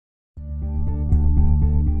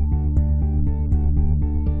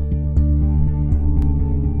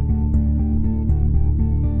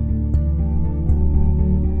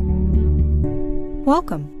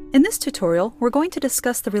Welcome! In this tutorial, we're going to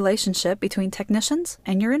discuss the relationship between technicians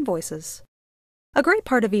and your invoices. A great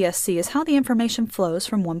part of ESC is how the information flows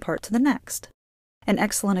from one part to the next. An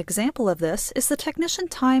excellent example of this is the technician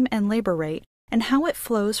time and labor rate and how it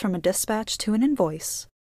flows from a dispatch to an invoice.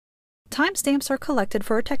 Timestamps are collected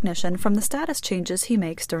for a technician from the status changes he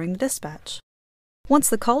makes during the dispatch. Once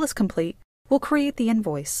the call is complete, we'll create the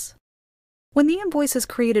invoice. When the invoice is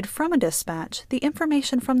created from a dispatch, the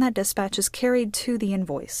information from that dispatch is carried to the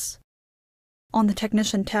invoice. On the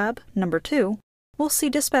Technician tab, number 2, we'll see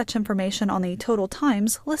dispatch information on the total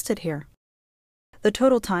times listed here. The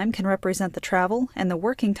total time can represent the travel and the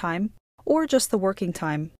working time, or just the working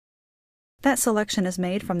time. That selection is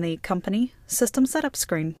made from the Company System Setup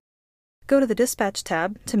screen. Go to the Dispatch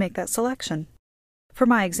tab to make that selection. For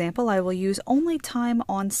my example, I will use only time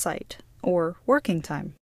on site, or working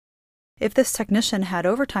time. If this technician had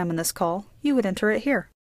overtime on this call, you would enter it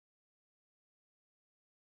here.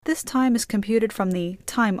 This time is computed from the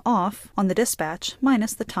time off on the dispatch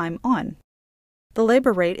minus the time on. The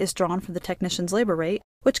labor rate is drawn from the technician's labor rate,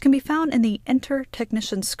 which can be found in the Enter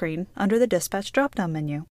Technician screen under the Dispatch drop-down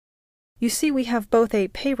menu. You see we have both a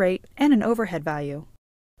pay rate and an overhead value.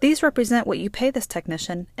 These represent what you pay this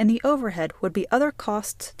technician, and the overhead would be other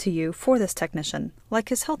costs to you for this technician, like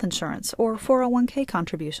his health insurance or 401k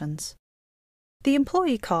contributions. The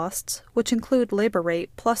employee costs, which include labor rate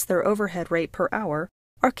plus their overhead rate per hour,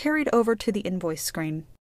 are carried over to the invoice screen.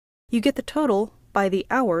 You get the total by the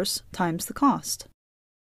hours times the cost.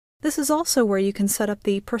 This is also where you can set up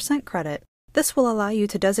the percent credit. This will allow you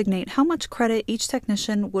to designate how much credit each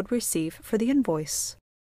technician would receive for the invoice.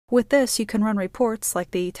 With this, you can run reports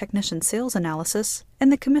like the technician sales analysis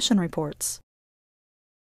and the commission reports.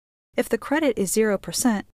 If the credit is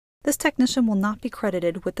 0%, this technician will not be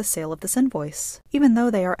credited with the sale of this invoice, even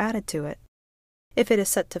though they are added to it. If it is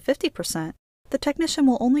set to 50%, the technician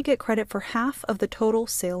will only get credit for half of the total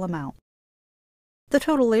sale amount. The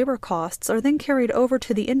total labor costs are then carried over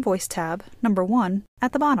to the Invoice tab, number 1,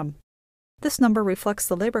 at the bottom. This number reflects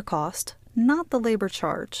the labor cost, not the labor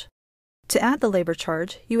charge. To add the labor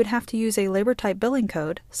charge, you would have to use a labor type billing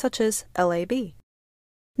code, such as LAB.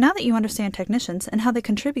 Now that you understand technicians and how they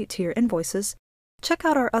contribute to your invoices, check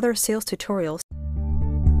out our other sales tutorials.